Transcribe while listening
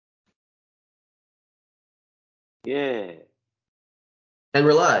Yeah. And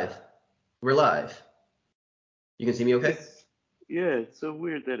we're live. We're live. You can see me okay? Yeah, it's so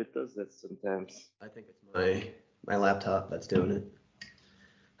weird that it does that sometimes. I think it's my laptop that's doing it.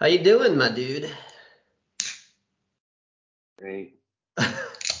 How you doing, my dude? Right.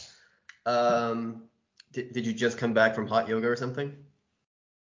 um, did you just come back from hot yoga or something?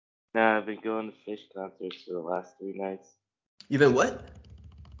 Nah, I've been going to Fish concerts for the last 3 nights. You've been what?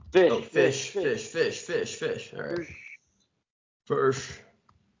 Fish, Oh, fish. All right. Fish.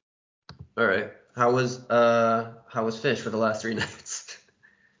 All right. How was fish for the last 3 nights?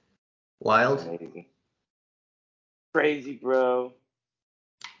 Wild? Amazing. Crazy, bro.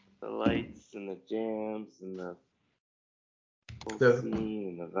 The lights and the jams and the whole The scene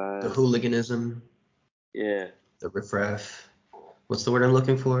and the the vibe. hooliganism, Yeah. the riffraff. What's the word I'm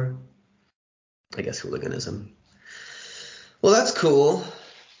looking for? I guess hooliganism. Well, that's cool.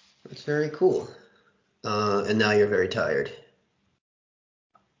 That's very cool. And now you're very tired.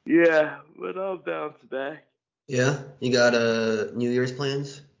 Yeah, but I'll bounce back. Yeah? You got New Year's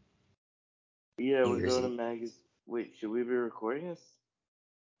plans? Yeah, New we're Year's going to Eve. Maggie's. Wait, should we be recording this?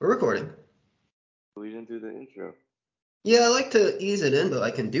 We're recording. We didn't do the intro. Yeah, I like to ease it in, but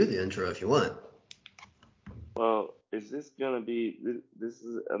I can do the intro if you want. Well, is this gonna be? This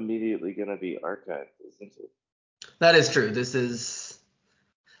is immediately gonna be archived, isn't it? That is true.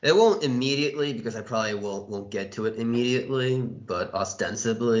 It won't immediately because I probably won't get to it immediately, but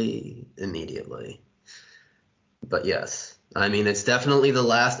ostensibly immediately. But yes, I mean, it's definitely the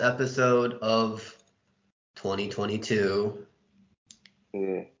last episode of 2022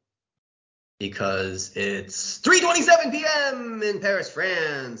 Yeah. because it's 3:27 p.m. in Paris,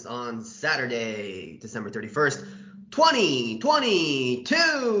 France on Saturday, December 31st,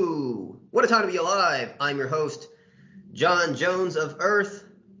 2022. What a time to be alive. I'm your host, John Jones of Earth.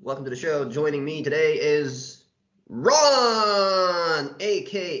 Welcome to the show. Joining me today is Ron,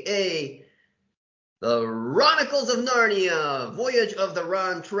 aka the Chronicles of Narnia, Voyage of the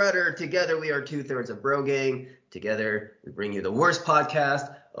Ron Treader. Together we are 2/3 of Bro Gang. Together we bring you the worst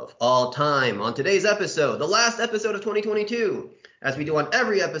podcast of all time. On today's episode, the last episode of 2022, as we do on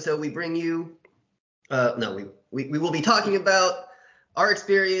every episode, we bring you, we will be talking about our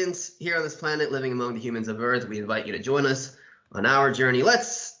experience here on this planet, living among the humans of Earth. We invite you to join us on our journey.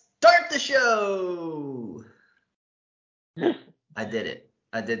 Let's start the show. I did it.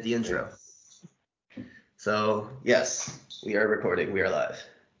 I did the intro. Nice. So, yes, we are recording. We are live.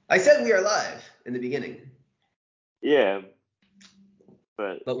 I said we are live in the beginning, Yeah,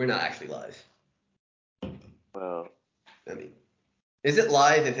 but but we're not actually live. well, I mean, is it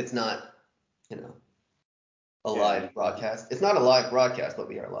live if it's not, a yeah. live broadcast? It's not a live broadcast, but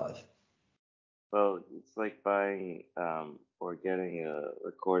we are live. Well, it's like buying or getting a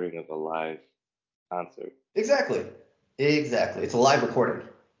recording of a live concert. Exactly. It's a live recording.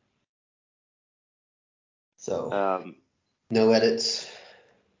 So, Um, no edits.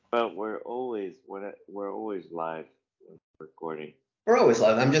 but we're always live when we're recording. We're always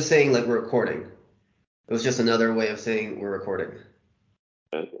live. I'm just saying, like, we're recording. It was just another way of saying we're recording.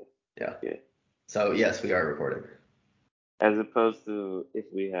 Okay. Yeah. Yeah. So, yes, we are recording. As opposed to if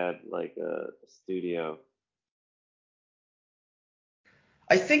we had like a studio.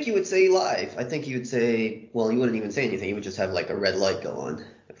 I think you would say live. I think you would say, well, you wouldn't even say anything. You would just have like a red light go on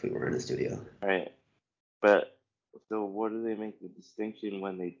if we were in a studio. Right. But so what do they make the distinction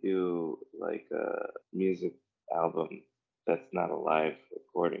when they do like a music album that's not a live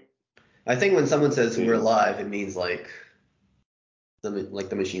recording? I think when someone says we're They, live, it means like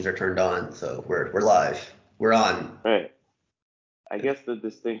the machines are turned on, so we're live. We're on. right. I guess the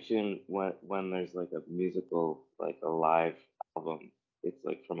distinction when there's like a musical like a live album, it's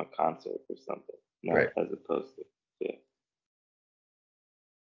like from a concert or something, not Right. as opposed to yeah.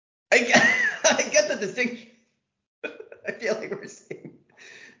 I get the distinction. I feel like we're saying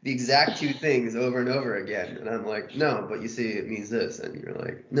the exact two things over and over again, and I'm like, no, but you see, it means this, and you're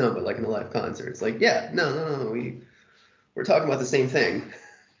like, no, but like in a live concert, it's like, yeah, no, we're talking about the same thing,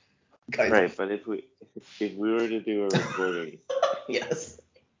 kind Right, of. but if we were to do a recording Yes.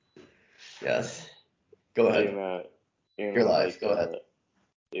 Yes. Go in ahead. a You're in live. like Go ahead.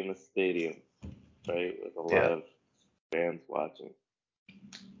 in a stadium, right, with a lot Yeah. of fans watching,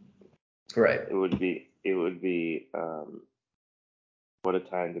 Right. it would be what a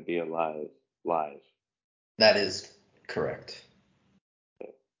time to be alive live. That is correct.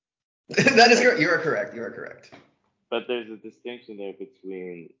 That is But correct. You are correct. You are correct. but there's a distinction there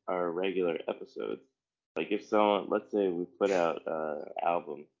between our regular episodes. Like if someone, let's say we put out an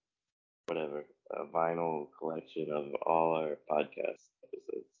album, whatever, a vinyl collection of all our podcast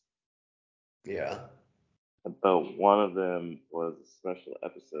episodes. Yeah. but one of them was a special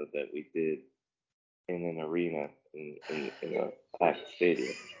episode that we did in an arena in a packed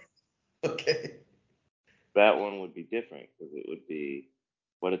stadium. Okay. That one would be different because it would be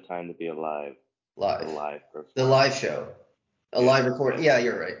what a time to be alive, a Live. live The performance. live show. A Yeah, live recording. yeah. Yeah,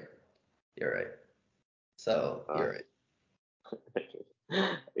 you're right. You're right. So, you're right.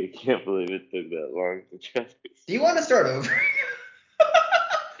 I can't believe it took that long to try this. Do you want to start over?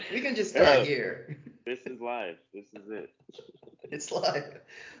 We can just start No, here. this is live. This is it. It's live.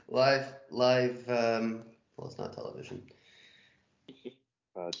 Live, well, it's not television.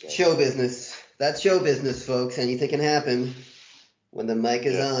 Okay. Show business. That's show business, folks. Anything can happen when the mic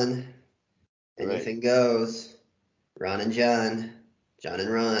is Yeah. on. Anything goes. Ron and John. John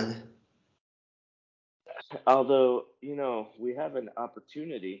and Ron. Although, we have an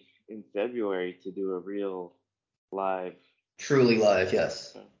opportunity in February to do a real live. Truly live,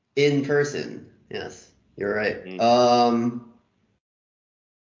 yes. In person. Yes. You're right. Mm.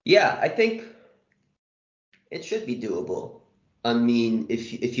 Yeah, I think it should be doable. I mean,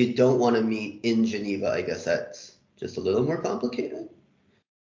 if you don't want to meet in Geneva, I guess that's just a little more complicated.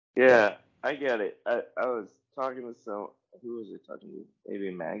 Yeah, I get it. I was talking to who was it talking to? Maybe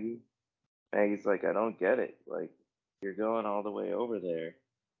Maggie? Maggie's like, I don't get it. Like, you're going all the way over there.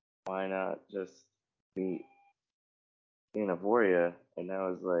 Why not just meet in Avoria? And I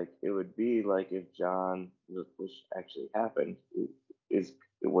was like, it would be like if John, which actually happened, is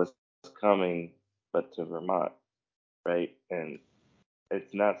it was coming, but to Vermont, right? And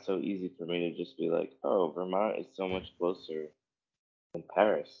it's not so easy for me to just be like, oh, Vermont is so much closer than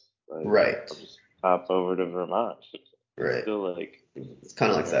Paris. Like, Right. I'll just pop over to Vermont. Right. Still like, It's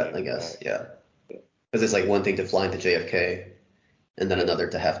kind of like that, I guess. Yeah. Because it's like one thing to fly into JFK and then another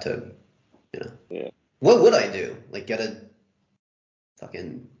to have to, Yeah. What would I do? Like get a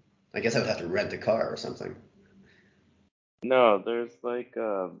fucking, I guess I would have to rent a car or something. No, there's like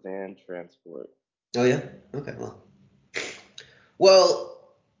van transport. Oh yeah? Okay, well,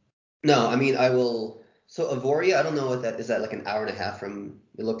 no, I mean, I will, so Avoria, I don't know what that, is that like an hour and a half from,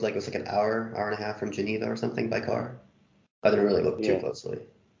 it looked like it was like an hour and a half from Geneva or something by car? I didn't really look too Yeah. closely.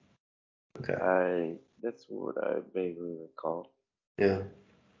 Okay. That's what I vaguely recall. Yeah.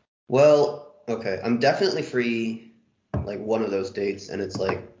 Well, okay. I'm definitely free like one of those dates, and it's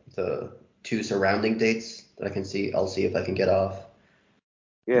like the two surrounding dates that I can see. I'll see if I can get off.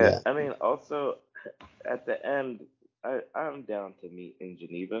 Yeah, Yeah. I mean, also at the end, I'm down to meet in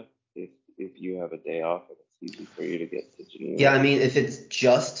Geneva if you have a day off and it's easy for you to get to Yeah, Geneva. I mean, if it's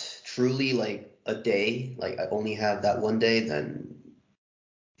just truly like a day, like I only have that one day, then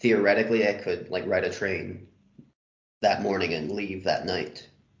theoretically I could like ride a train that morning and leave that night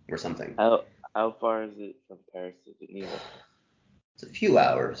or something. How far is it from Paris to Geneva? It's a few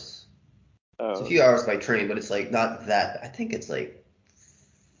hours. Oh, It's a few okay. hours by train, but it's like not that. I think it's like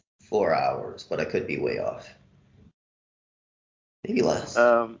 4 hours, but I could be way off. Maybe less.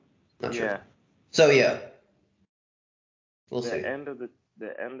 Not sure. Yeah. So yeah, we'll The see. end of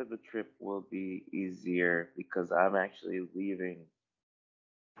the trip will be easier because I'm actually leaving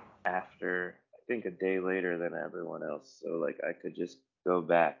after I think a day later than everyone else. So like I could just go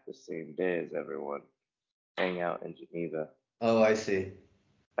back the same day as everyone, hang out in Geneva. Oh, I see.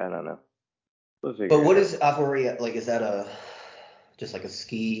 I don't know. We'll figure But it what out. is Aporia like? Is that a just like a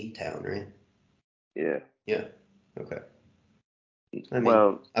ski town, right? Yeah. Yeah. Okay. I mean,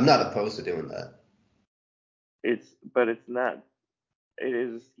 Well, I'm not opposed to doing that. it's not. It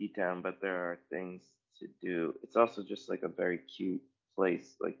is a ski town, but there are things to do. It's also just like a very cute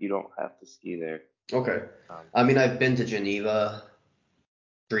place. Like you don't have to ski there. Okay. Um, I mean, I've been to Geneva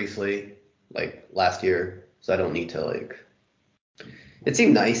briefly, like last year, so I don't need to like. It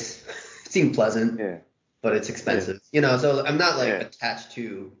seemed nice. It seemed pleasant, yeah. but it's Yeah. expensive. So I'm not like Yeah. attached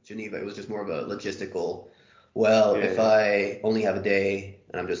to Geneva. It was just more of a logistical. Well, if Yeah. I only have a day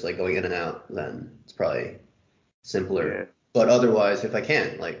and I'm just like going in and out, then it's probably Yeah. simpler. But otherwise, if I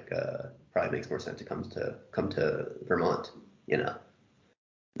can, like, probably makes more sense to come to Vermont.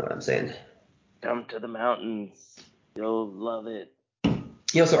 Know what I'm saying? Come to the mountains. You'll love it.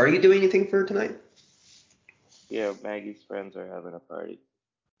 So are you doing anything for tonight? Yeah, Maggie's friends are having a party.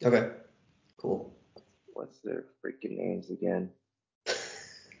 Okay, cool. What's their freaking names again?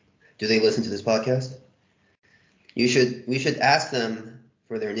 Do they listen to this podcast? We should ask them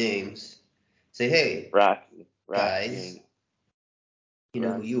for their names. Say, hey, Roxy. guys, Roxy you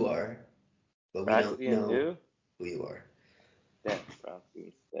know who you are, but we don't and know who? who you are. Steph. Roxy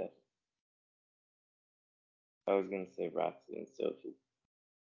and Steph. I was gonna say Roxy and Sophie.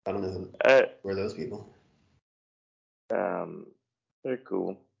 I don't know Uh, who are those people. they're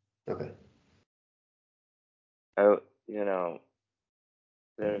cool. Okay. I, you know,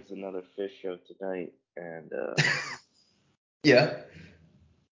 there's another fish show tonight, and Yeah,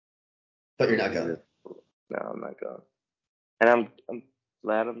 but you're not going. Jesus, no, I'm not going. And I'm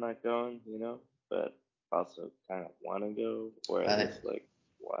glad I'm not going, but also kind of want to go, or at I, least like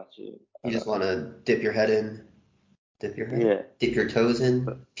watch it. I you just don't want know. to dip your head in, dip your head, Yeah, dip your toes in,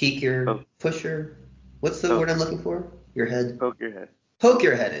 po- peek your, poke, push your. What's the word poke, I'm looking for? Your head. poke your head. Poke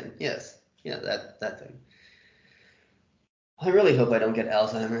your head in. Yes. Yeah, that thing. I really hope I don't get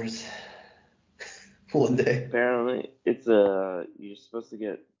Alzheimer's one day. Apparently, you're supposed to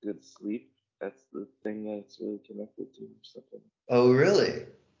get good sleep. That's the thing that it's really connected to, or something. Oh, really?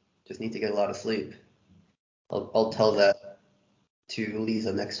 Just need to get a lot of sleep. I'll tell Yeah. that to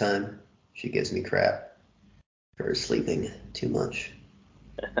Lisa next time she gives me crap for sleeping too much.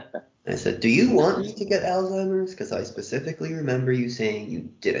 And I said, "Do you want me to get Alzheimer's? Because I specifically remember you saying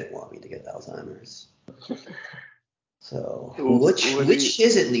you didn't want me to get Alzheimer's." So, What do you which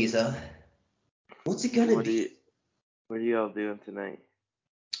is it, Lisa? What's it gonna what do be? you what are y'all doing tonight?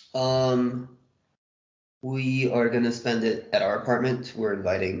 Um, we are gonna spend it at our apartment. We're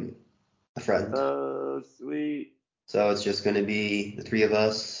inviting a friend. Oh, sweet. So it's just gonna be the three of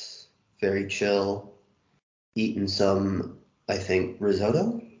us, very chill, eating some, I think,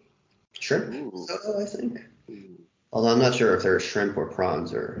 risotto? Shrimp Ooh, risotto, I think. ooh, Although I'm not sure if they're shrimp or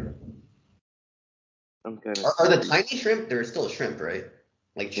prawns or some kind of are the sweet. tiny shrimp? They're still shrimp, right?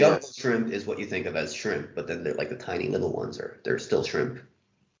 Like Yeah, jumbo shrimp is what you think of as shrimp, but then they're like the tiny little ones they're still shrimp.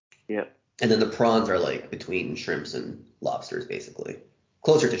 yep. And then the prawns are like between shrimps and lobsters, basically.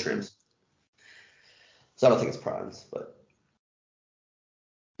 Closer to Mm, shrimps. So I don't think it's prawns, but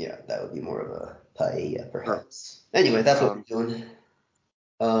yeah, that would be more of a paella, pro- perhaps. Anyway, that's what Prawns. we're doing.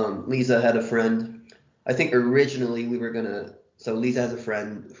 Lisa had a friend. I think originally we were gonna. So Lisa has a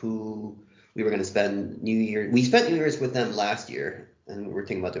friend who we were gonna spend New Year. We spent New Year's with them last year, and we're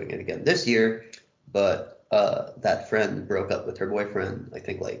thinking about doing it again this year. But that friend broke up with her boyfriend, I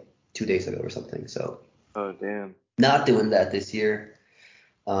think like 2 days ago or something. So Oh, damn. not doing that this year.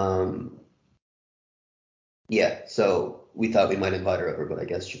 Um, yeah. So we thought we might invite her over, but I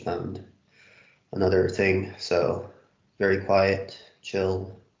guess she found another thing. So very quiet,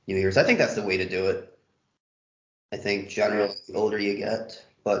 chill New Year's. I think that's the way to do it. I think Yeah, generally the older you get,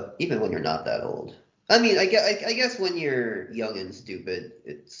 but even when you're not that old. I mean, I guess when you're young and stupid,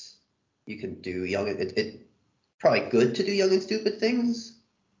 you can do young and it probably good to do young and stupid things,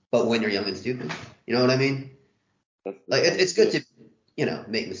 but when you're young and stupid, you know what I mean? that's the Like thing. it's good Yeah, to,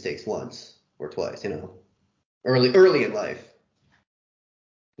 make mistakes once or twice, early in life,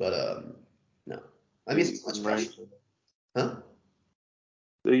 but no. I so mean, you it's so much can learn pressure, from them. huh?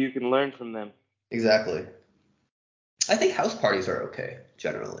 So you can learn from them. Exactly. I think house parties are okay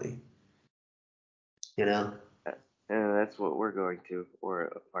generally, you know? Uh, And that's what we're going to, or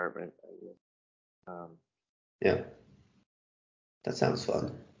apartment, I guess. Um, Yeah, that sounds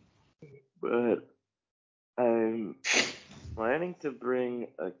fun. but I'm planning to bring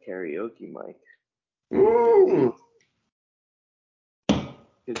a karaoke mic. Could Ooh, be,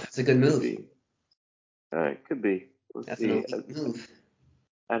 could that's a good could move. be. Could be. We'll That's an see. elite move.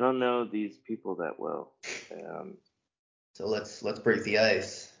 I don't know these people that well. So let's break the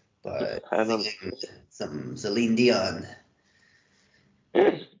ice by I don't. singing some Celine Dion.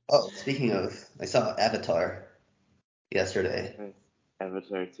 Oh, speaking of, I saw Avatar yesterday.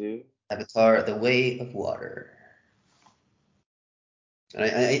 Avatar 2. Avatar: The Way of Water.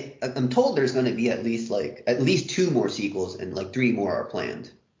 And I'm told there's going to be at least two more sequels and like three more are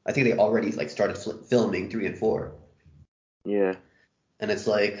planned. I think they already like started filming three and four. Yeah, And it's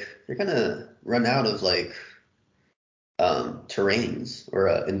like they're gonna run out of like terrains or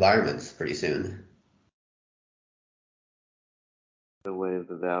environments pretty soon. The Way of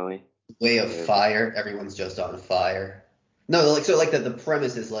the Valley. Way of Way of the. Fire, everyone's just on fire. No, like so like the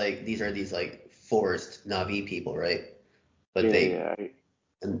premise is like these are these like forest Na'vi people, right? But Yeah, they yeah,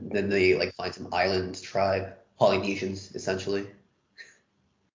 and I then think they so. like find some island tribe, Polynesians essentially.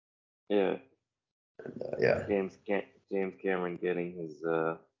 Yeah, And yeah. James Cameron getting his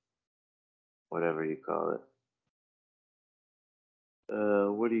whatever you call it.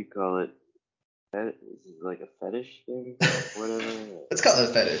 What do you call it? This is like a fetish thing, whatever. Let's call it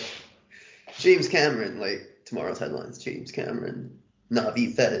a fetish. James Cameron, like tomorrow's headlines, James Cameron,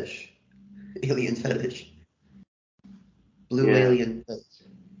 Na'vi fetish, alien fetish, blue Yeah. alien fetish.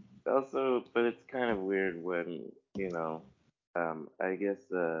 Also, but it's kind of weird when I guess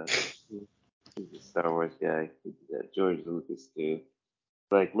he's a Star Wars guy. George Lucas too.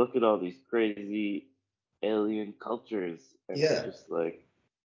 Like, look at all these crazy alien cultures, and they're Yeah, just like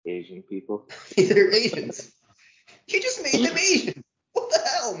Asian people. they're Asians. made them Asian. What the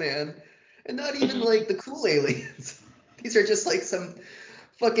hell, man? And not even like the cool aliens. These are just like some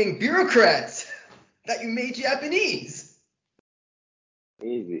fucking bureaucrats that you made Japanese.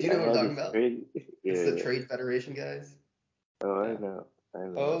 Easy. Do you know what I'm talking about? Crazy. Yeah, It's the Trade Federation guys. Oh, Yeah. I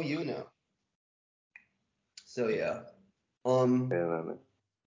know. Oh, you know. So yeah. Yeah, man.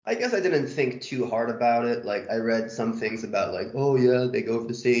 I guess I didn't think too hard about it. Like I read some things about like, oh yeah, they go for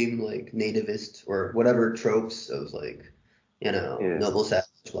the same like nativist or whatever tropes of like, Yeah. noble savage,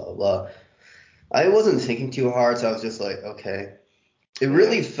 blah blah blah. I wasn't thinking too hard, so I was just like, okay. It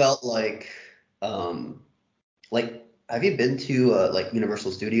really felt like have you been to like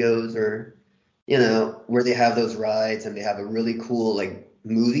Universal Studios or where they have those rides and they have a really cool like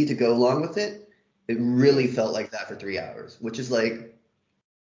movie to go along with it? It really felt like that for 3 hours, which is like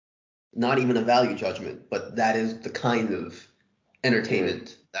not even a value judgment, but that is the kind of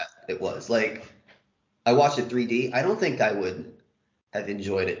entertainment that it was. Like I watched it 3D. I don't think I would have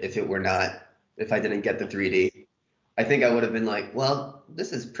enjoyed it if I didn't get the 3D. I think I would have been like, well,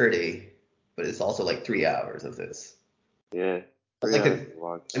 this is pretty, but it's also like 3 hours of this. Yeah. But like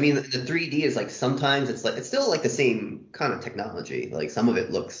the 3D is like sometimes it's still like the same kind of technology. Like some of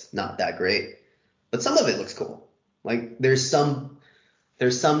it looks not that great, but some of it looks cool. Like there's some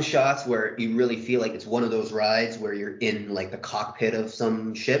shots where you really feel like it's one of those rides where you're in like the cockpit of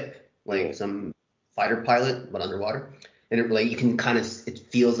some ship, like some fighter pilot, but underwater. And you can it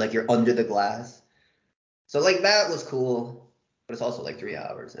feels like you're under the glass. So like that was cool, but it's also like 3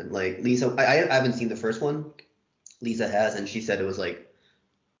 hours. And like Lisa, I haven't seen the first one. Lisa has, and she said it was like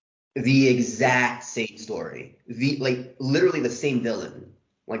the exact same story. Like literally the same villain.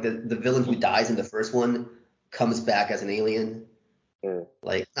 Like the villain who dies in the first one comes back as an alien. Yeah.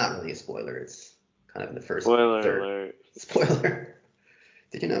 Like, not really a spoiler. It's kind of in the first Spoiler third. alert. Spoiler.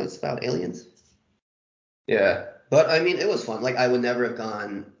 Did you know it's about aliens? Yeah. But, I mean, it was fun. Like, I would never have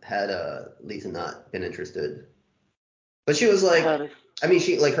gone had Lisa not been interested. But she was like,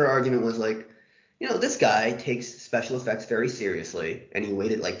 her argument was like, this guy takes special effects very seriously, and he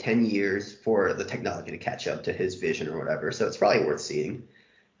waited like 10 years for the technology to catch up to his vision or whatever, so it's probably worth seeing.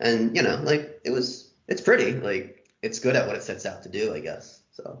 And, like, it's pretty. Like, it's good at what it sets out to do, I guess.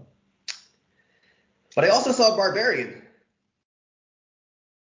 So, but I also saw Barbarian.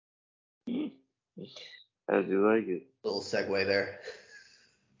 How'd you like it? Little segue there.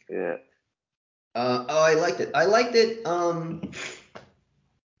 Yeah. I liked it.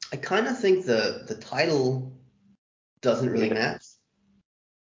 I kind of think the title doesn't really match,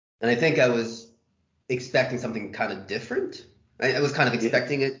 and I think I was expecting something kind of different. I was kind of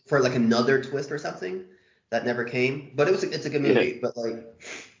expecting it for like another twist or something that never came. But it's a good movie. But like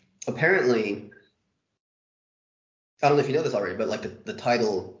apparently, I don't know if you know this already, but like the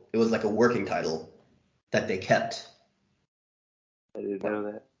title, it was like a working title that they kept. I didn't know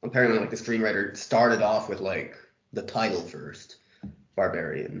that. Apparently, like the screenwriter started off with like the title first,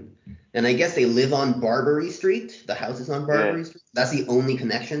 Barbarian, and I guess they live on Barbary Street. The house is on Barbary Street. That's the only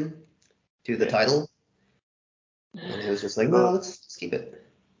connection to the title. And it was just like, no, let's keep it.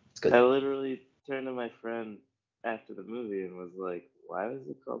 It's good. I literally turned to my friend after the movie and was like, why was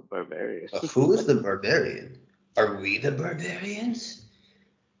it called Barbarian? Who is the barbarian? Are we the barbarians?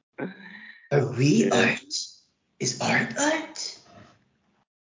 Are we art? Is art art?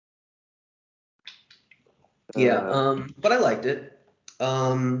 Yeah, but I liked it.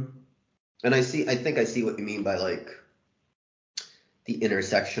 And I think I see what you mean by like the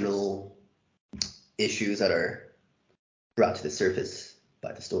intersectional issues that are brought to the surface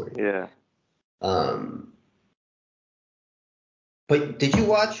by the story. Yeah. But did you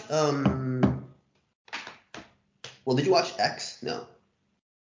watch did you watch X? No.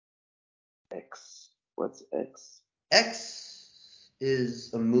 X. What's X? X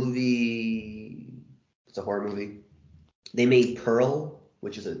is a movie. It's a horror movie. They made Pearl,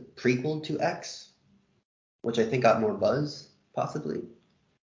 which is a prequel to X, which I think got more buzz, possibly.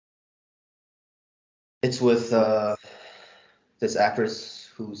 It's with this actress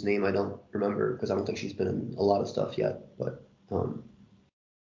whose name I don't remember because I don't think she's been in a lot of stuff yet. But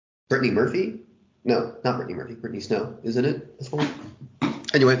Brittany Murphy? No, not Brittany Murphy. Brittany Snow, isn't it? This one.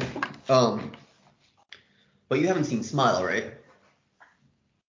 Anyway, but you haven't seen Smile, right?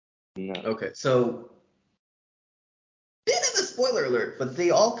 No. Okay, so bit of a spoiler alert, but they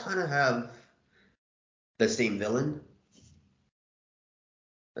all kind of have the same villain.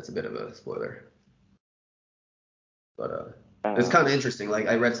 That's a bit of a spoiler. But it's kind of interesting. Like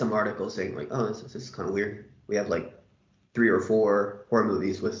I read some articles saying like, oh, this is kind of weird. We have like 3 or 4 horror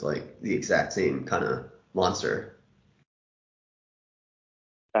movies with like the exact same kind of monster.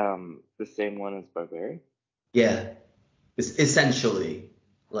 The same one as Barbarian? Yeah. It's essentially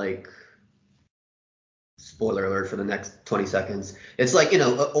like, spoiler alert for the next 20 seconds. It's like, an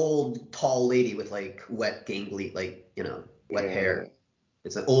old tall lady with like wet gangly, like, wet Yeah. hair.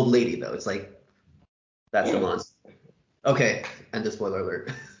 It's an old lady though. It's like, that's the monster. Okay, end of spoiler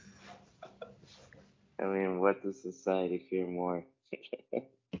alert. I mean, what does society fear more?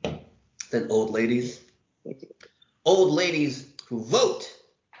 Then old ladies. Old ladies who vote,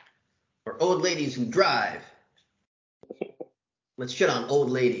 or old ladies who drive. Let's shit on old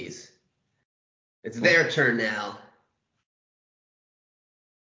ladies. It's their turn now.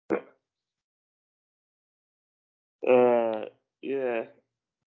 Yeah,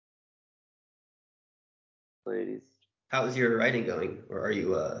 ladies. How's your writing going? Or are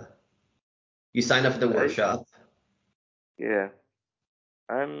you signed up for the I workshop? yeah.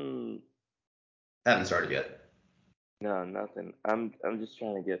 I'm Haven't started yet. no nothing. I'm just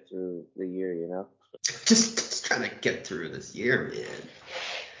trying to get through the year, you know. Just trying to get through this year, man.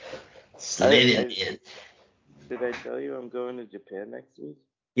 I, Living, I man. did I tell you I'm going to Japan next week?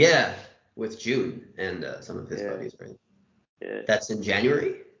 Yeah, with June and some of his Yeah, buddies, right? yeah. That's in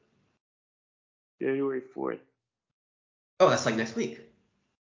January? January 4th. Oh, that's like next week.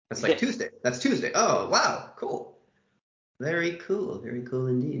 That's like Yeah. Tuesday. That's Tuesday. Oh, wow. Cool. Very cool. Very cool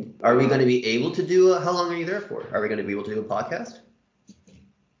indeed. Are we going to Um, be able to do how long are you there for? Are we going to be able to do a podcast?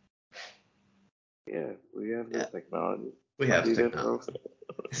 yeah, we have the Yeah, technology. we I'll have the be there for. technology.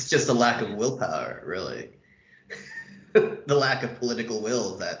 It's just a lack of willpower, really. The lack of political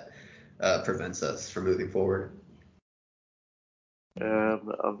will that prevents us from moving forward.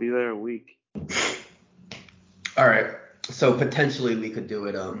 I'll be there a week. All right. So potentially we could do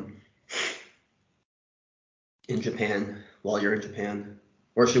it in Japan while you're in Japan,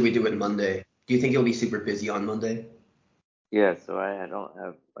 or should we do it Monday? Do you think you'll be super busy on Monday? Yeah, so I don't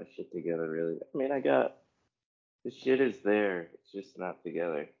have my shit together really. I mean, I got the shit is there. It's just not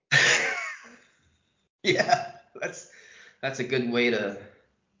together. Yeah, that's a good way to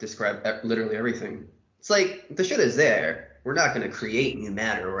describe literally everything. It's like the shit is there. We're not going to create new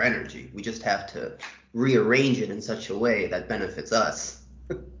matter or energy. We just have to rearrange it in such a way that benefits us.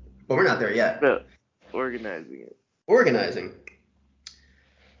 But we're not there yet. No, organizing it. Organizing.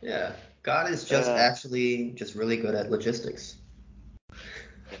 Yeah. God is just Uh, actually just really good at logistics.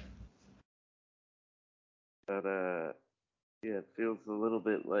 but yeah, it feels a little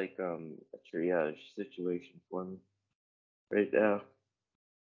bit like a triage situation for me right now.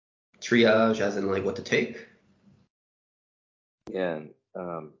 Triage as in like what to take. Yeah,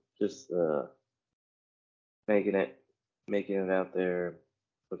 and just making it making it out there,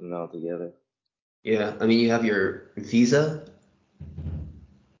 putting it all together. Yeah. I mean, you have your visa.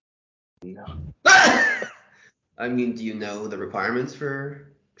 No. I mean, do you know the requirements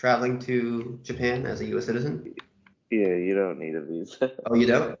for traveling to Japan as a U.S. citizen? Yeah, you don't need a visa. Oh, you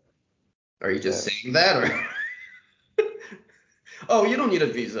don't? Are you just Yeah. saying that, or? Oh, you don't need a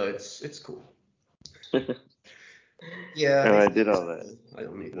visa. It's cool. Yeah, No, I I think did all that. I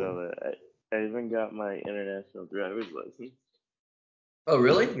don't need Did all one. that. I even got my international driver's license. Oh,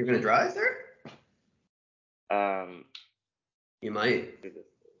 really? You're gonna drive there? Um, You might. it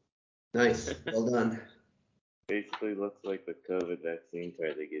Nice. Well done. basically looks like the COVID vaccine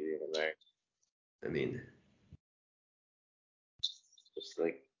card they give you in America. I mean, Just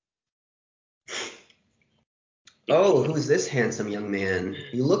like, oh, who's this handsome young man?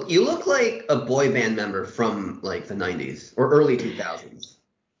 You look like a boy band member from like the 90s or early 2000s.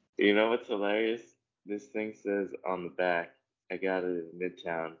 you know what's hilarious? This thing says on the back, I got it in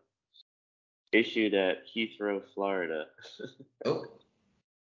Midtown, issued at Heathrow, Florida. Oh,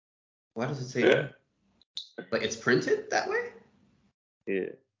 why does it say that? Like it's printed that way? Yeah,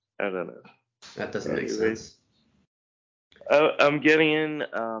 I don't know. That doesn't make Anyway, sense. I'm getting in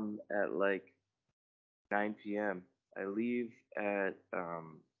at like 9 p.m. I leave at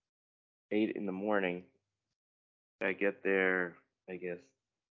 8 in the morning. I get there, I guess,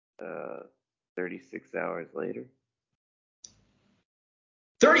 uh, 36 hours later.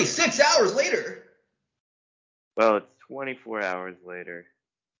 36 hours later. Well, it's 24 hours later,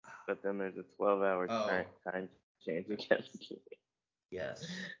 but then there's a 12-hour Oh, time change against me. yes,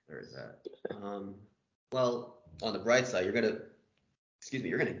 there is that. Well, on the bright side, you're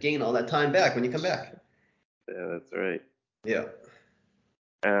gonna gain all that time back when you come back. Yeah, that's right. Yeah.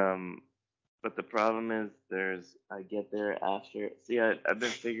 Um, but the problem is, I get there after. See, I've been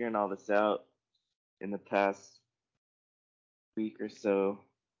figuring all this out in the past week or so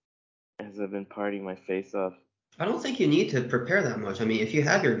as I've been partying my face off. I don't think you need to prepare that much. I mean, if you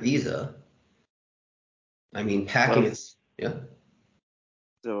have your visa, I mean, packing Well, is, yeah.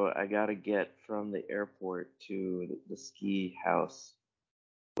 So I gotta get from the airport to the ski house,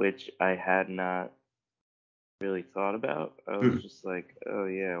 which I had not really thought about. I was Hmm, just like, oh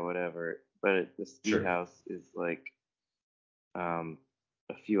yeah, whatever. But the ski sure. house is like um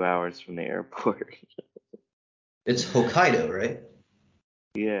a few hours from the airport. It's Hokkaido, right?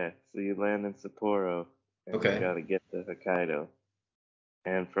 Yeah, so you land in Sapporo and you Okay. gotta get to Hokkaido.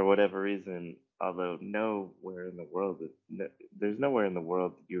 And for whatever reason, although nowhere in the world, there's nowhere in the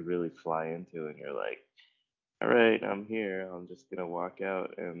world that you really fly into and you're like, all right, I'm here. I'm just gonna walk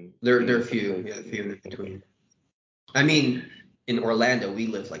out and There are be a few, yeah, a someplace. few in between. I mean, in Orlando, we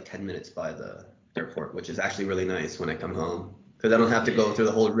live like 10 minutes by the airport, which is actually really nice when I come home because I don't have to go through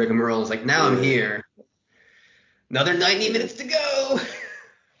the whole rigmarole. It's like, now I'm Yeah, here. Another 90 yeah. minutes to go.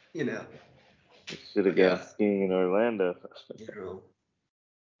 You know. Should have But gone yeah, skiing in Orlando. you know.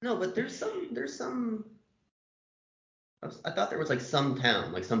 No, but there's some, I thought there was like some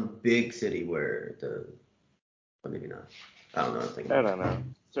town, like some big city where but maybe not. I don't know. I'm thinking I of. don't know.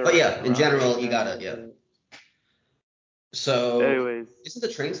 But yeah, in Toronto general, you has gotta, some yeah. good. So, Anyways, isn't the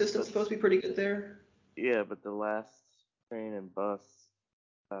train system but supposed to be pretty good there? yeah, but the last train and bus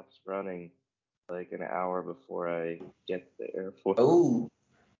stops running like an hour before I get to the airport. Oh,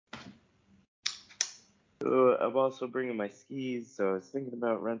 I'm also bringing my skis, so I was thinking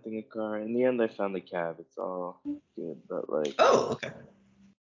about renting a car. In the end, I found the cab. It's all good, but like, oh, okay.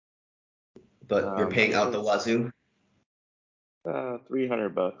 But you're paying it's out the like wazoo.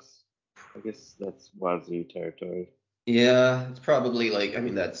 $300. I guess that's Wazoo territory. Yeah, it's probably like, I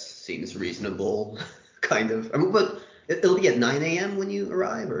mean, that seems reasonable, kind of. I mean, but it'll be at 9 a.m. when you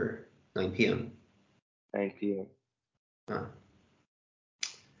arrive or 9 p.m. 9 p.m. Huh.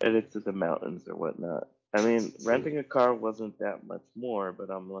 And it's in the mountains or whatnot. I mean, renting a car wasn't that much more, but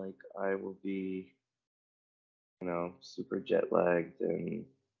I'm like, I will be, super jet lagged and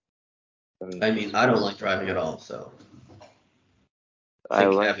having I to mean, I don't scrub like driving at something. all, so I I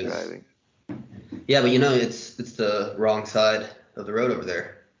think cab like is. driving. Yeah, but you know, it's the wrong side of the road over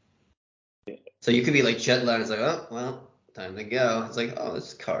there. So you could be like jet lagged. It's like, oh, well, time to go. It's like, oh,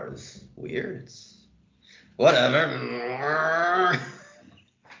 this car is weird. It's whatever.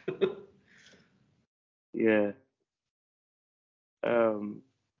 Yeah. Um.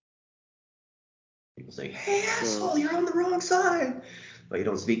 People say, hey, So asshole, you're on the wrong side. But you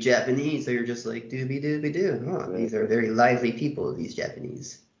don't speak Japanese, so you're just like, doobie doobie doo. Oh, these are exactly. very lively people, these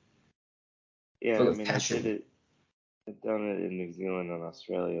Japanese. Yeah. Full I of mean, I did passion. it. I've done it in New Zealand and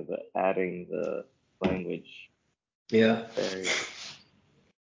Australia, but adding the language Yeah. barrier.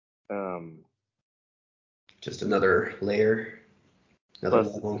 Um. Just another layer, another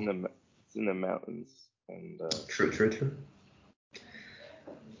Plus, level. it's in the mountains, and True, true, true.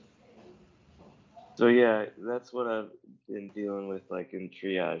 so yeah, that's what I've been dealing with like in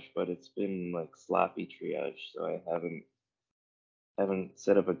triage, but it's been like sloppy triage, so I haven't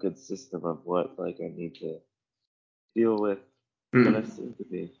set up a good system of what like I need to deal with, but I Hmm. seem to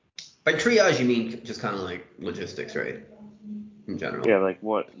be. By triage, you mean just kind of like logistics, right? In Yeah, general. like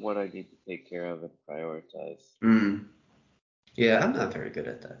what I need to take care of and prioritize. Hmm. Yeah, I'm not very good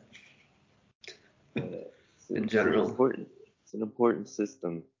at that in It's an general. important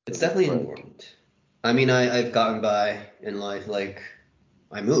system It's because it's definitely like important. I mean, I've gotten by in life like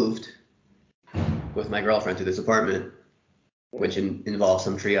I moved with my girlfriend to this apartment, yeah, which involves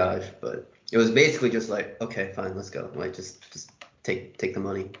some triage, but it was basically just like, okay, fine, let's go. Like just take the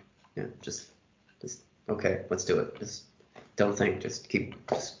money. Yeah, just okay, let's do it. Just don't think, just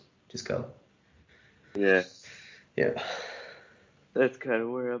go. yeah, Yeah. that's kind of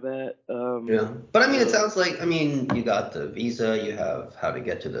where I'm at. Yeah. But I mean, it So sounds like, I mean, you got the visa, you have how to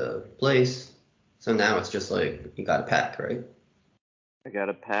get to the place. So now it's just like you got to pack, right? I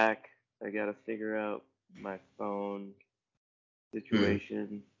gotta pack. I gotta figure out my phone Hmm.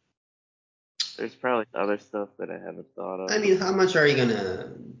 situation. There's probably other stuff that I haven't thought I of. mean, how much are you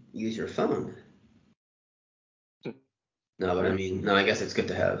gonna use your phone? No, but I mean, no, I guess it's good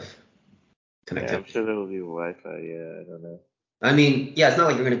to have Yeah, I'm sure connectivity. there will be Wi-Fi. Yeah, I don't know. I mean, yeah, it's not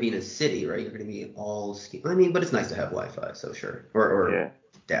like you're gonna be in a city, right? You're gonna be all I mean, but it's nice to have Wi-Fi, so sure, or Yeah,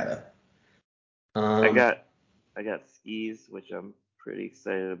 data. I Um, got I got skis, which I'm pretty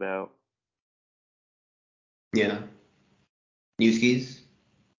excited about. yeah, new skis.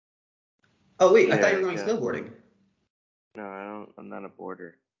 Oh wait, I thought Yeah, you were I going got. snowboarding. No, I don't. I'm not a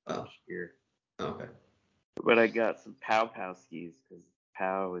boarder. I'm a Oh, skier. okay. But I got some Pow Pow skis because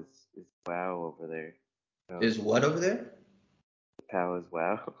Pow is wow over there. Is what over there? Pow is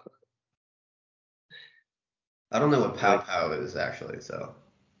wow. I don't know what pow Like pow is actually, so.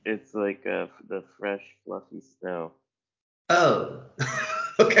 it's like the fresh fluffy snow. Oh.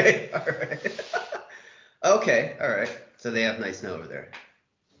 Okay, all right. Okay, all right. So they have nice snow over there.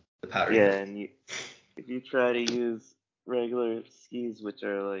 The powder Yeah, hill. and if you try to use regular skis, which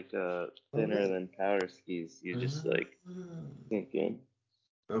are like thinner Okay. than powder skis, you just like sink in.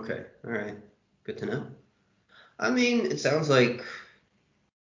 Okay, all right. Good to know. I mean, it sounds like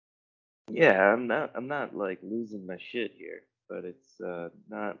Yeah, I'm not like losing my shit here, but it's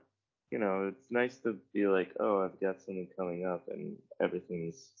not, it's nice to be like, oh, I've got something coming up and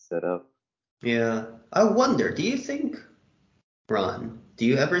everything's set up. yeah. I wonder, do you think, Ron, do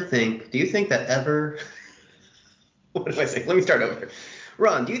you think that ever, what did I say? Let me start over.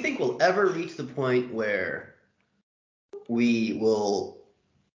 Ron, do you think we'll ever reach the point where we will,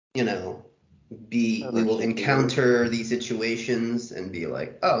 you know, Have we our will shit together. encounter these situations and be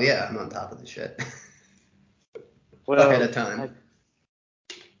like, oh yeah, I'm on top of the shit ahead Well, of I time?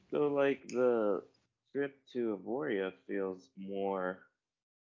 feel like the trip to Avoria feels more,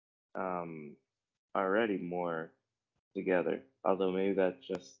 um, already more together. Although maybe that's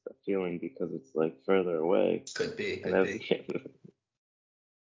just a feeling because it's like further away Could be, and could be. everything.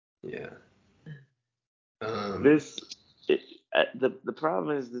 Yeah. Um, This it, the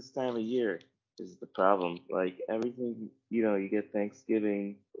problem is this time of year is the problem. Like everything, you get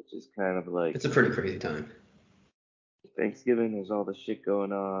Thanksgiving, which is kind of like it's a pretty crazy time. Thanksgiving. There's all the shit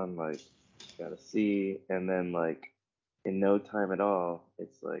going on, like gotta see, and then like in no time at all,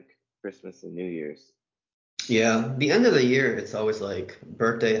 it's like Christmas and New Year's. Yeah, the end of the year, it's always like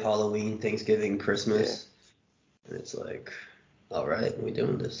birthday, Halloween, Thanksgiving, Yeah, Christmas, and it's like, all right, we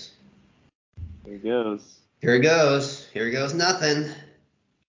doing this. here goes. Here it goes. Here it goes. Nothing.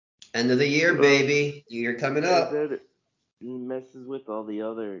 End of the year, Well, baby. Year coming and up. then it messes with all the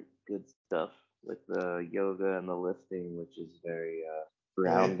other good stuff, with the yoga and the lifting, which is very Oh yeah.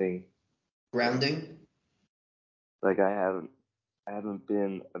 grounding. Yeah. Grounding. Like I've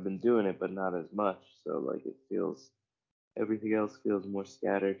been doing it, but not as much. So like everything else feels more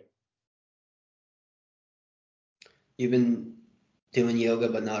scattered. You've been doing yoga,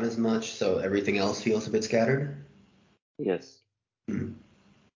 but not as much, so everything else feels a bit scattered. Yes, Hmm.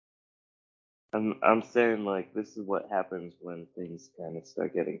 I'm saying like this is what happens when things kind of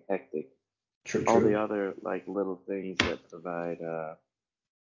start getting hectic. True, All the true. other like little things that provide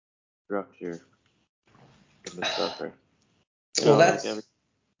structure tend to suffer. Well, Like that's everything's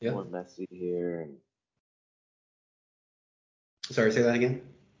yeah. more messy here, and Sorry, say that again.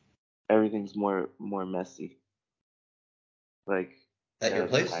 everything's more messy. Like At your gotta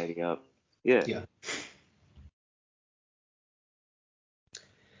place? tidy up. Yeah, Yeah.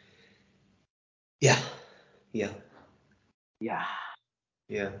 Yeah. Yeah. yeah.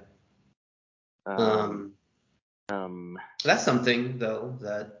 Yeah. Um, Um, um, that's something though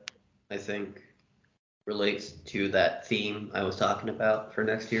that I think relates to that theme I was talking about for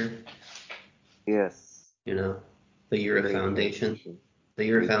next year. yes. You know, the year of Great foundation. transition. The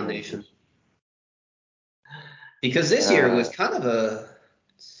year of Great foundation. transition. Because this year was Uh, kind of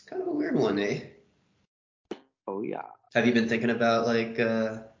a weird one, eh? oh yeah. Have you been thinking about like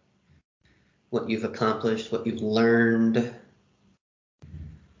what you've accomplished, what you've learned,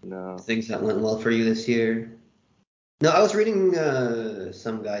 No. things that went well for you this year? No, I was reading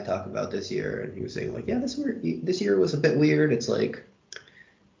some guy talk about this year, and he was saying like, yeah, this year was a bit weird. It's like,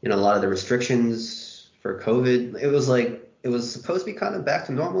 a lot of the restrictions for COVID. It was like it was supposed to be kind of back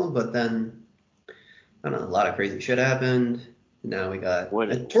to normal, but then I don't know, a lot of crazy shit happened. Now we got What?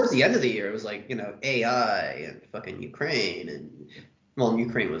 and towards the end of the year, it was like AI and fucking Ukraine and well,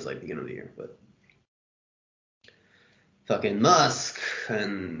 Ukraine was like the beginning of the year, but fucking Musk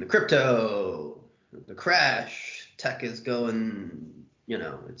and the crypto, the crash, tech is going,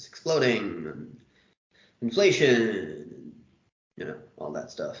 it's exploding, and inflation, all that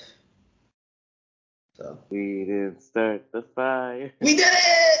stuff. So We didn't start the fire. we did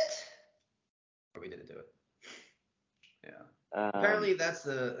it, or we didn't do it. Yeah. Um. Apparently,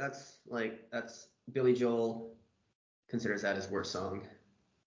 that's Billy Joel considers that his worst song,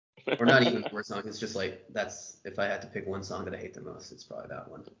 or not even his worst song. It's just like that's if I had to pick one song that I hate the most, it's probably that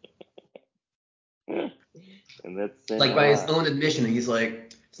one. And that's saying Like a by his lot. own admission, he's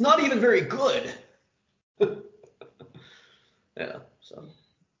like, it's not even very good. Yeah. So,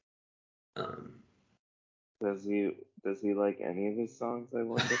 um, Does he does he like any of his songs, I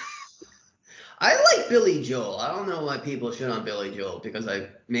wonder? I like Billy Joel. I don't know why people shit on Billy Joel because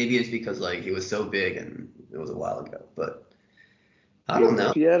maybe it's because like he was so big and it was a while ago, but I He's don't the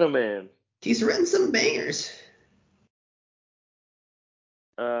know. piano man. He's written some bangers.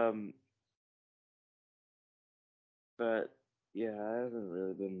 Um. But yeah, I haven't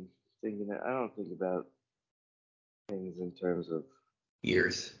really been thinking that. I don't think about things in terms of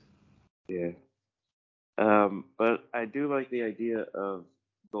years. Yeah. But I do like the idea of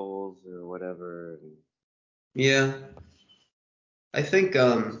goals or whatever. And Yeah, I think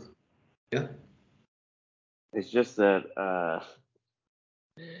yeah. it's just that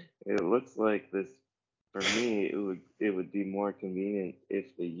it looks like this for me. It would be more convenient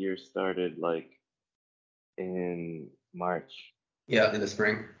if the year started like in March. Yeah, in the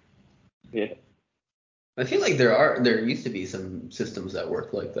spring. Yeah. I feel like there used to be some systems that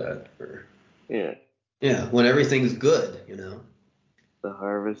work like that. Or, Yeah. yeah, when everything's good, you know. The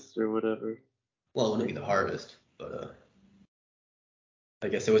harvest or whatever. Well, it wouldn't be the harvest, but I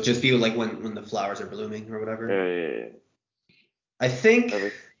guess it would just be like when the flowers are blooming or Yeah, whatever. yeah, yeah. I think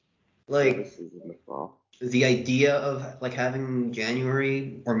Harvest. like Harvest is in the fall. the idea of like having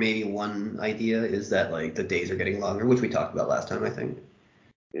January, or maybe one idea is that like the days are getting longer, which we talked about last time, I think,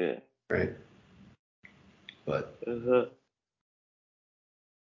 Yeah. right? But Uh-huh.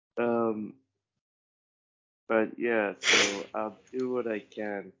 Um. But yeah, so I'll do what I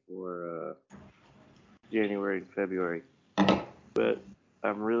can for January and February, but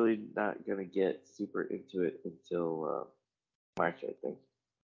I'm really not gonna get super into it until March, I think.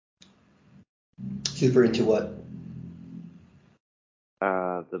 super into what?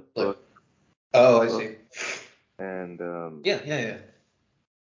 The Like, book, oh, I book, see. and Yeah, yeah, yeah.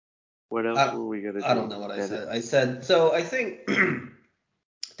 what else were we gonna I don't do? know what I Then said. I said so. I think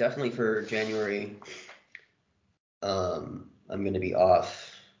definitely for January, I'm gonna be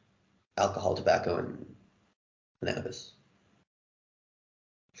off alcohol, tobacco, and cannabis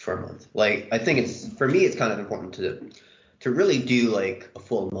for a month. Like, I think it's for me, it's kind of important to really do like a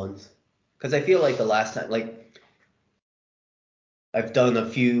full month, because I feel like the last time, like I've done a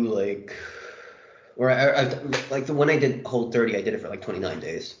few like, or I've like the when I did Whole 30, I did it for like 29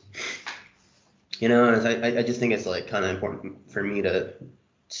 days. You know, and I just think it's like kind of important for me to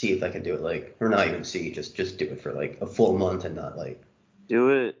see if I can do it like, or not even see, just do it for like a full month and not like do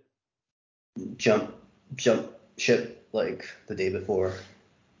it. jump jump ship like the day before.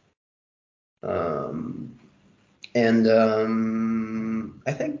 Um, and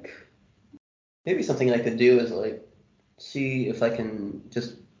I think maybe something I could do is like see if I can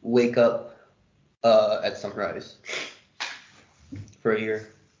just wake up at sunrise for a year.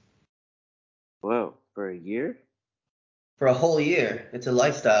 Whoa, for a year? For a whole year. It's a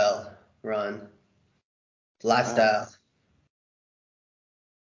lifestyle, Ron. Wow. Lifestyle.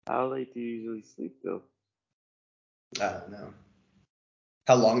 How late do you usually sleep though? I don't know.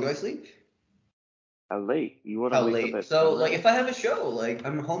 How long do I sleep? How late? You want to How wake up late? at So like sunrise? if I have a show, like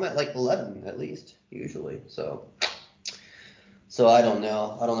I'm home at like 11 at least, usually. So I don't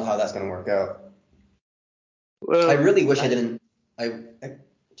know. I don't know how that's gonna work out. I Well, really wish I I didn't. I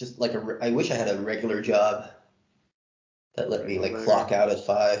just like I wish I had a regular job that let me like regular. clock out at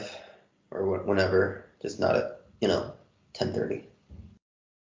 5 or whenever, just not at 10:30.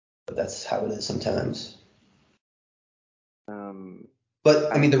 But that's how it is sometimes. Um,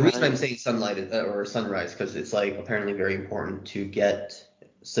 But I I mean, the reason I'm find saying sunlight or sunrise because it's like apparently very important to get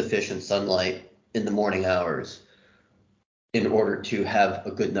sufficient sunlight in the morning hours in order to have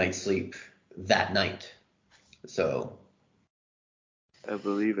a good night's sleep that night. So I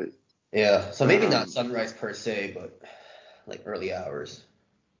believe it. yeah, so maybe not Um, sunrise per se, but like early hours.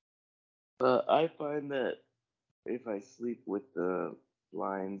 but I find that if I sleep with the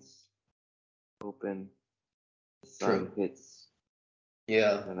blinds open, the sun True. hits,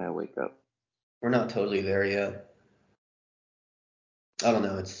 Yeah, and I wake up. we're not totally there yet. I don't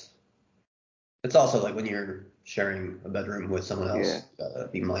know. It's also like when you're sharing a bedroom with someone Yeah. else, you gotta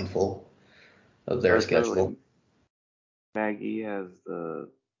be mindful of their Oh, schedule. totally. Maggie has the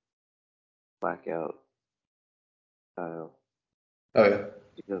blackout style. Oh yeah,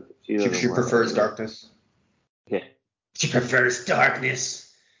 She doesn't she want prefers any of. darkness. Yeah. She prefers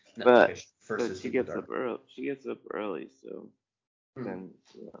darkness. No, I'm just kidding. But She prefers to she sleep in the gets dark. up early. She gets up early, so Hmm. then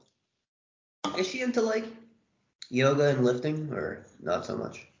you know. Is she into like yoga and lifting, or not so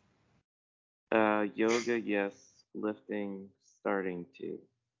much? Yoga, yes. Lifting, starting to.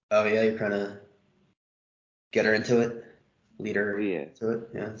 Oh yeah, you're trying to get her into it, lead Oh her yeah. to it,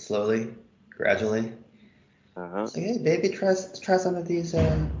 yeah, slowly, gradually. Uh huh. So hey, baby, try some of these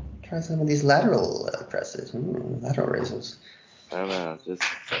lateral presses, lateral raises. I don't know. Just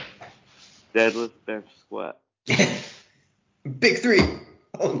deadlift, bench, squat. Big three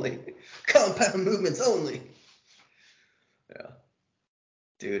only, compound movements only. Yeah.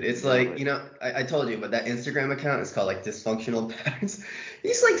 Dude, You it's know like, it. I told you, but that Instagram account is called like Dysfunctional Patterns.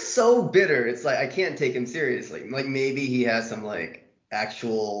 He's like so bitter. It's like I can't take him seriously. Like maybe he has some like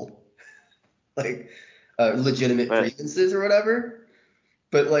actual like legitimate But grievances or whatever.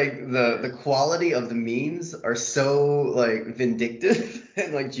 But like the quality of the memes are so like vindictive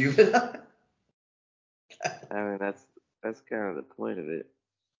and like juvenile. I mean, that's kind of the point of it.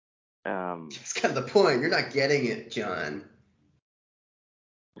 That's kind of the point. You're not getting it, John.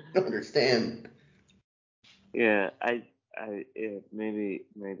 You don't understand. Yeah,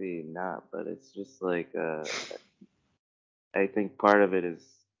 maybe not, but it's just like I think part of it is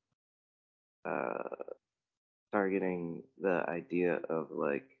uh targeting the idea of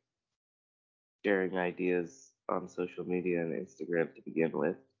like sharing ideas on social media and Instagram to begin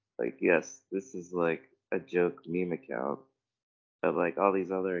with. Like, yes, this is like a joke meme account, but like all these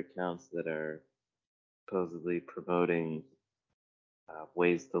other accounts that are supposedly promoting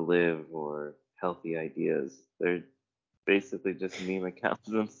ways to live or healthy ideas, they're basically just meme accounts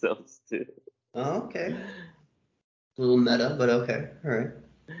themselves too. Oh, okay. A little meta, but okay. All right.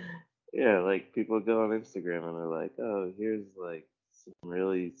 Yeah, like people go on Instagram and they're like, oh, here's like some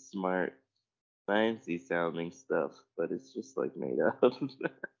really smart, sciencey sounding stuff, but it's just like made up.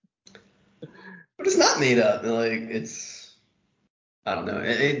 But it's not made up. Like it's I don't know.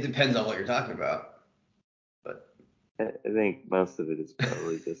 It depends on what you're talking about. But I think most of it is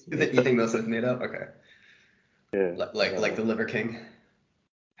probably just you made think, you up. think most of it's made up? Okay. Yeah, I don't Like know. the Liver King,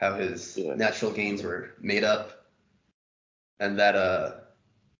 how his Yeah. natural gains were made up, and that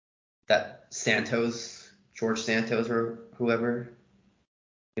Santos, George Santos or whoever,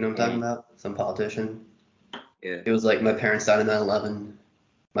 you know what I'm talking Mm, about? Some politician. yeah. It was like my parents died in 9/11,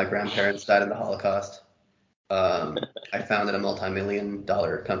 my grandparents died in the Holocaust. I founded a multi-million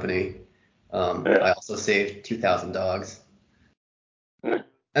dollar company. I also saved 2,000 dogs. And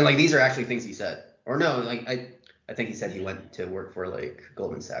like these are actually things he said. Or no, like I think he said he went to work for like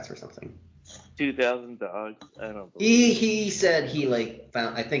Goldman Sachs or something. 2,000 dogs? I don't believe He it. he said he like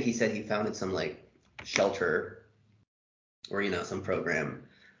found I think he said he founded some like shelter or some program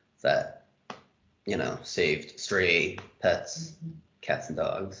that saved stray pets, cats and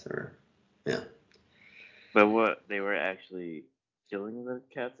dogs or yeah. But what? They were actually killing the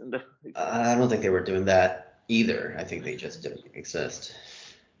cats and dogs? I don't think they were doing that either. I think they just didn't exist.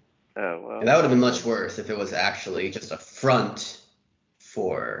 Oh, And that well, would have been much that's. worse if it was actually just a front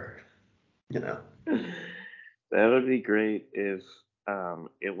for, you know. That would be great if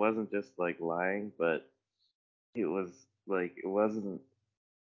it wasn't just like lying, but it was like it wasn't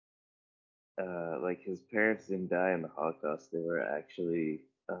like his parents didn't die in the Holocaust. They were actually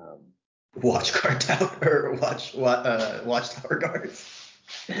Watch guard tower or watchtower guards.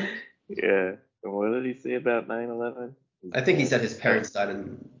 yeah. And what did he say about 9/11? His I think he said parents his died. parents died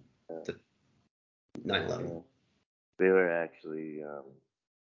in Uh, the 9/11. yeah. They were actually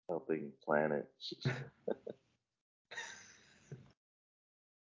helping planet.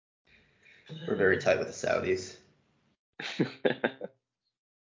 We're very tight with the Saudis.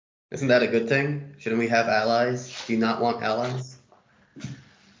 Isn't that a good thing? Shouldn't we have allies? Do you not want allies?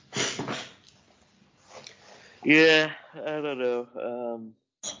 Yeah, I don't know.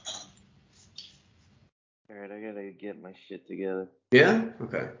 All right, I gotta get my shit together. Yeah?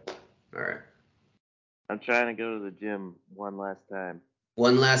 Okay. All right. I'm trying to go to the gym one last time.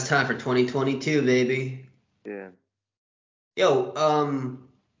 One last time for 2022, baby. Yeah. Yo,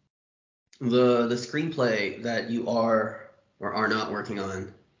 the screenplay that you are or are not working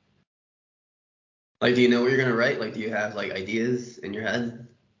on. Like, do you know what you're gonna write? Like, do you have like ideas in your head?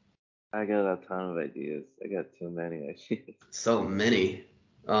 I got a ton of ideas. I got too many ideas. So many.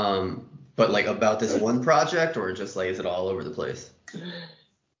 But like about this one project, or just like is it all over the place?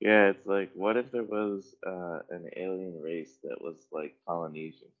 Yeah, it's like, what if there was an alien race that was like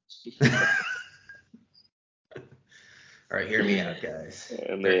Polynesian? All right, hear me out, guys.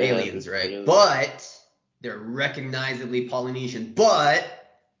 And They're they had aliens, this right? really. But they're recognizably Polynesian,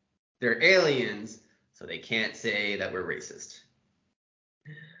 but they're aliens, so they can't say that we're racist.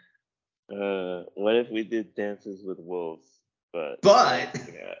 What if we did Dances with Wolves, but But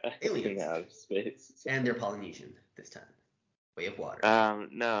in aliens. outer space? And they're Polynesian this time. Way of water.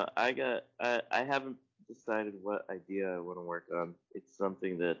 No, I haven't decided what idea I want to work on. It's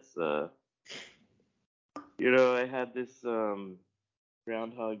something that's I had this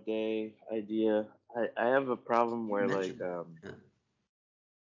Groundhog Day idea. I have a problem You where like mentioned that. Yeah.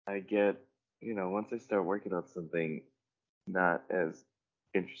 I get once I start working on something not as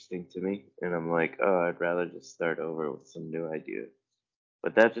interesting to me, and I'm like, oh, I'd rather just start over with some new idea.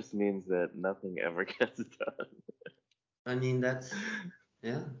 But that just means that nothing ever gets done. I mean,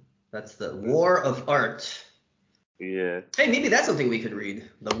 yeah, that's the War of Art. Yeah, Hey, maybe that's something we could read.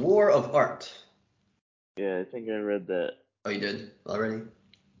 The War of Art. yeah, I think I read that. Oh, you did already?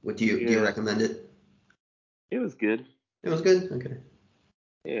 What do you Yeah, recommend it? it was good. It was good. Okay.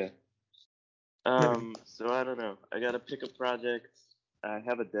 Yeah. So I don't know. I gotta pick a project. I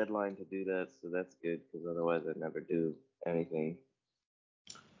have a deadline to do that, so that's good because otherwise I'd never do anything.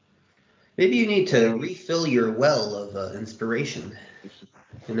 Maybe you need to refill your well of inspiration.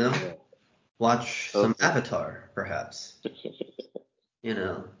 You know, Yeah. watch some Hopefully. Avatar, perhaps. You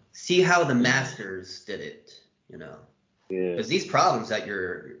know, see how the masters did it. You know, Yeah. because these problems that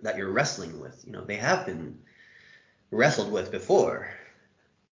you're wrestling with, you know, they have been wrestled with before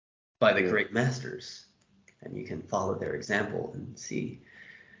by the Yeah. great masters, and you can follow their example and see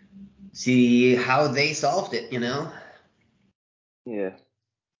how they solved it. You know. Yeah.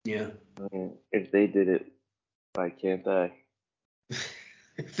 Yeah. If they did it, why can't I?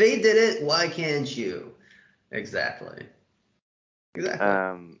 If they did it, why can't you? Exactly. Exactly.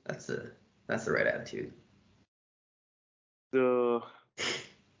 Um. That's the right attitude. So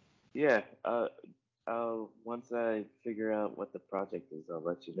yeah. I'll once I figure out what the project is, I'll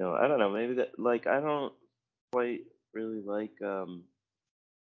let you know. I don't know. Maybe that like I don't quite really like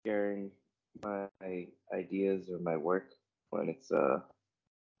sharing my ideas or my work when it's In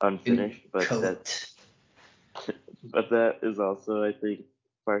unfinished, coat. but that is also I think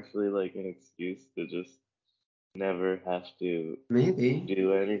partially like an excuse to just never have to Maybe.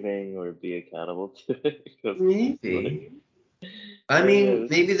 do anything or be accountable to it because it's like Maybe. I oh yeah, mean,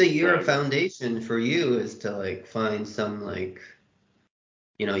 this maybe is the the year of progress. foundation for you is to like find some like,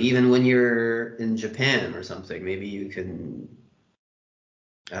 you know, even when you're in Japan or something, maybe you can,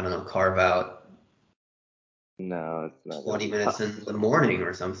 I don't know, carve out No, it's not gonna 20 be minutes in the possible. morning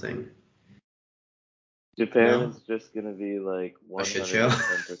or something. Japan No? is just gonna be like A shit show.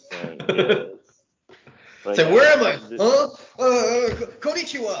 110%. Yeah, it's like So where am I? th- Huh?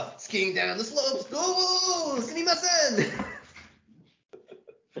 Konnichiwa. Skiing down the slopes. Oh, sumimasen.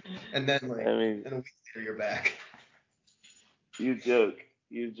 And then I like, mean, in a week later you're back. you joke,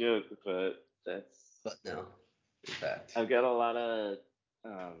 but that's But no, in fact. I've got a lot of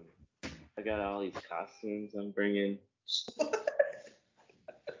um, I got all these costumes I'm bringing,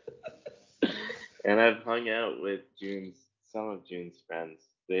 and I've hung out with some of June's friends.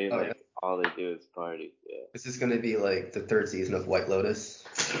 They Oh yeah. like all they do is party. Yeah, This is gonna be like the third season of White Lotus.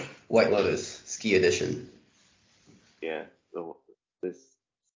 White Lotus Ski Edition. yeah. This is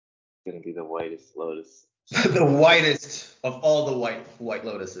gonna be the whitest lotus. The whitest of all the White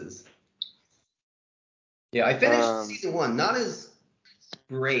Lotuses. Yeah, I finished Um, season one. Not as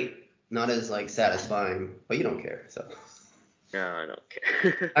great, not as like satisfying, but you don't care. So no, I don't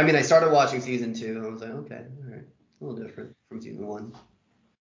care. I mean, I started watching season two, and I was like, okay, all right, a little different from season one.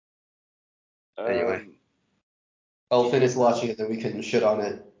 Anyway, um, I'll finish watching it, then we can shit on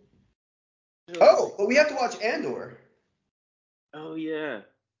it. totally. Oh, but we have to watch Andor. Oh yeah.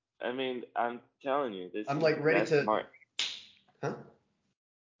 I mean, I'm telling you, I'm like ready that's to. March. Huh?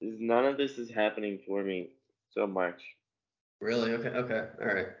 None of this is happening for me so March. Really? Okay. Okay.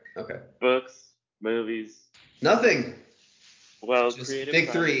 All right. Okay. Books, movies, Nothing. well, Just creative big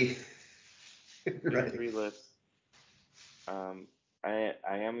projects, three. big Right. three lists. Um, I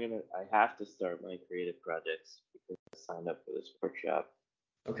have to start my creative projects because I signed up for this workshop.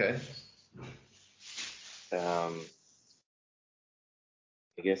 Okay. Um,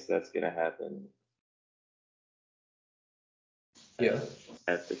 I guess that's gonna happen. Yeah.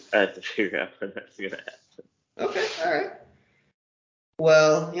 I have to figure out when that's gonna happen. Okay. All right.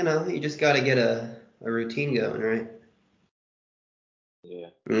 Well, you know, you just got to get a routine going, right? Yeah,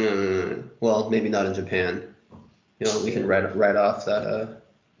 Well, maybe not in Japan. You know, we can yeah. write off that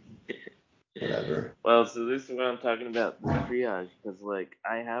whatever. Well, so this is what I'm talking about, the triage, because like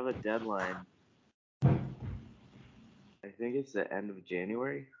I have a deadline. I think it's the end of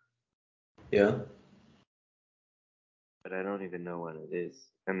January, Yeah. but I don't even know when it is.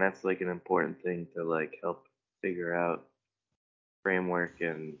 And that's like an important thing to like help figure out framework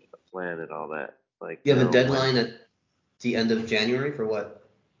and a plan and all that. Like You have a know when deadline at the end of January for what?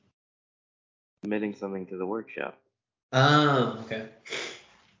 submitting something to the workshop. Oh, okay.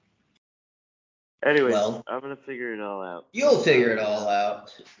 Anyways, Well, I'm gonna figure it all out. you'll figure it Yeah. all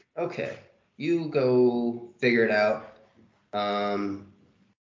out. Okay. You go figure it out. Um,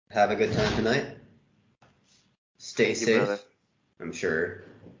 have a good time tonight. Stay Thank you, brother. safe. I'm sure.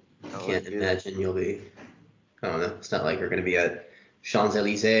 I Can't love you. imagine you'll be. I don't know. It's not like you're going to be at Champs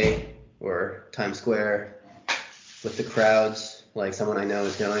Elysees or Times Square with the crowds like someone I know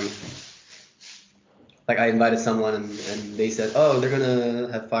is doing. Like I invited someone and they said, oh, they're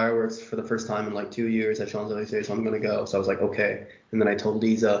gonna have fireworks for the first time in like 2 years at Champs Elysees, so I'm gonna go. So I was like, okay. And then I told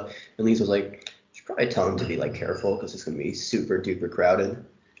Lisa, and Lisa was like, you should probably tell him to be like careful because it's gonna be super duper crowded.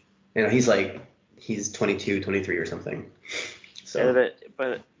 You know, he's 22, 23 or something. Yeah, So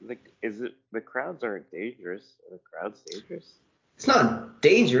But the crowds aren't dangerous? Are the crowds dangerous? It's not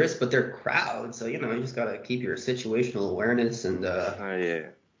dangerous, but they're crowds, so you just gotta keep your situational awareness and Oh yeah.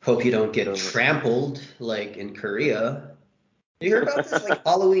 hope you don't get trampled like in Korea. You heard about this like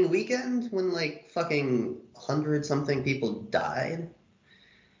Halloween weekend when like fucking 100-something people died?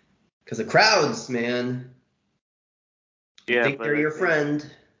 Because of crowds, man. You Yeah, think but they're I your think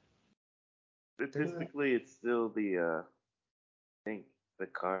friend. statistically, it's still I think the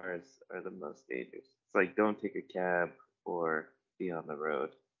cars are the most dangerous. It's like don't take a cab or be on the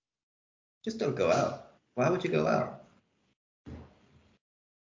road. Just don't go out. Why would you go out?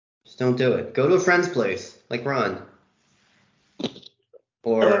 Just don't do it. Go to a friend's place, like Ron.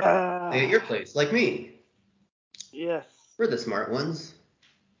 Or stay at your place, like me. Yes, We're the smart ones.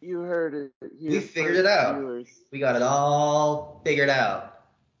 you heard it We here figured it first, out. viewers. We got it all figured out.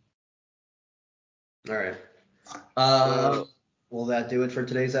 All right. So, Will that do it for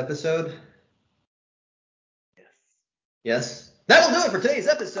today's episode? yes. Yes? That will do it for today's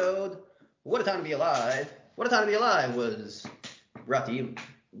episode. What a Time to Be Alive. What a Time to Be Alive was brought to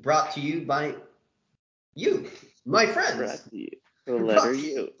you by you, my friends. Brought to you. The letter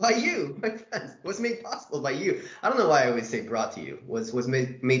U. By you, my friends. Was made possible by you. I don't know why I always say brought to you. Was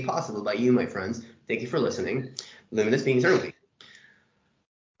made possible by you, my friends. Thank you for listening. Luminous beings early.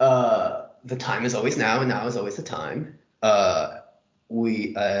 The time is always now, and now is always the time.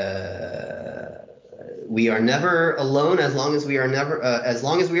 We are never alone as long as we are as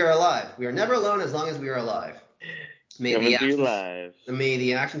long as we are alive. We are never alone as long as we are alive. Coming to you live. May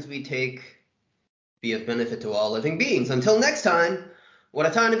the actions we take be of benefit to all living beings. Until next time, what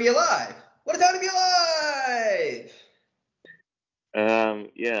a time to be alive! What a time to be alive!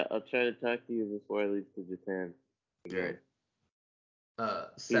 Yeah, I'll try to talk to you before I leave to Japan. Right. Peace,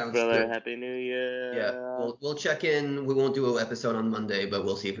 Sounds brother. good. Happy New Year. Yeah, we'll check in. We won't do an episode on Monday, but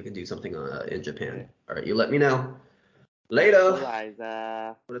we'll see if we can do something in Japan. Okay. All right, you let me know. Later.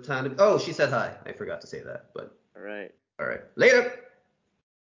 Eliza. What a time to. Oh, she said hi. I forgot to say that, but. All right. All right. Later.